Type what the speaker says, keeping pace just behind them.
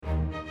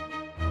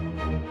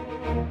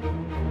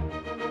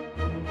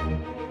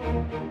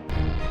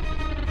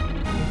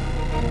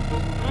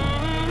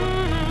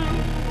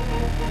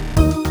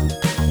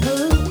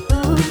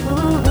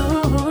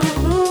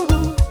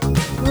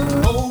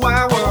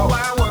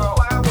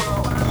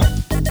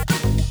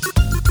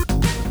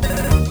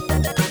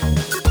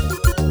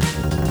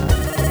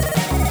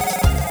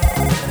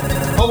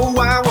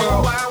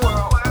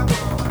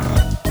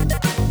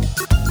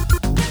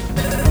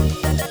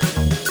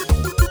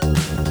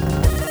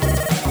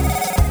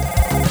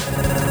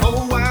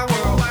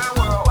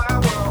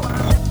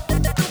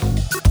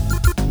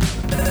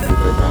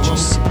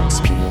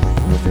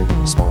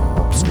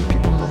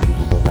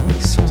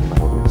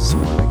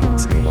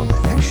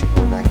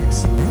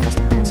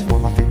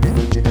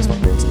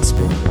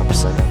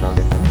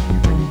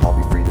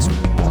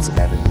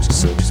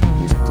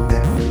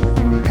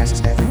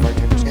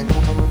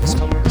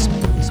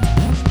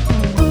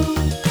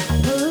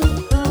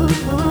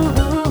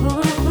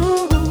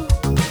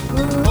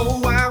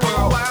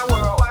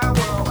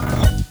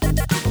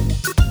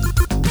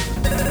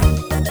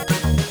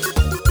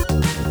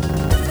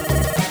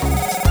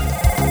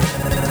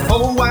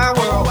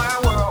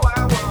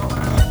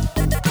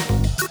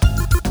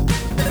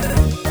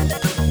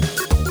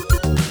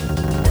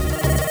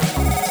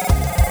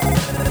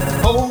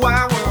whole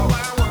wide world.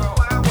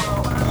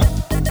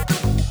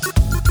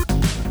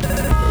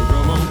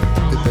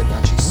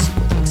 Fibonacci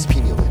sequence,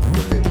 pineal and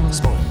fibbing,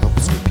 small,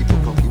 upstream, people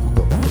come, people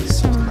go.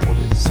 This is my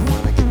orbit, so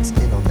when I get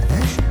in on the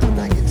action, when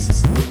I get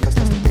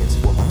custom dance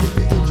for my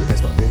FitBit Legit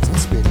AF Mixing,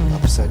 spinning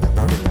upside down,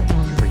 round and round.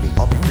 You bring me,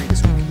 I'll be free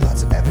this week.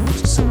 Lots of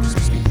avenues, so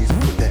just speak music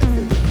with that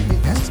feeling. You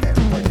get passes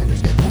every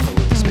bartenders and we'll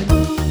with the spin.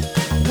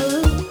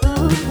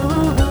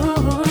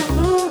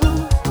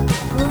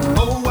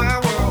 Whole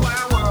wide world.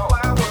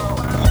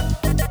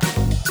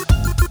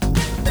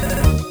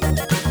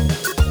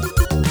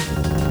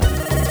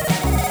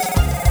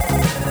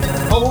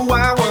 Whole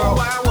wide world.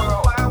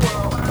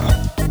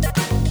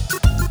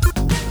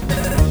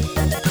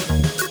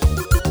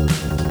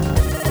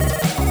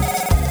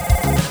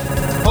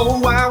 Whole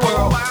wide world.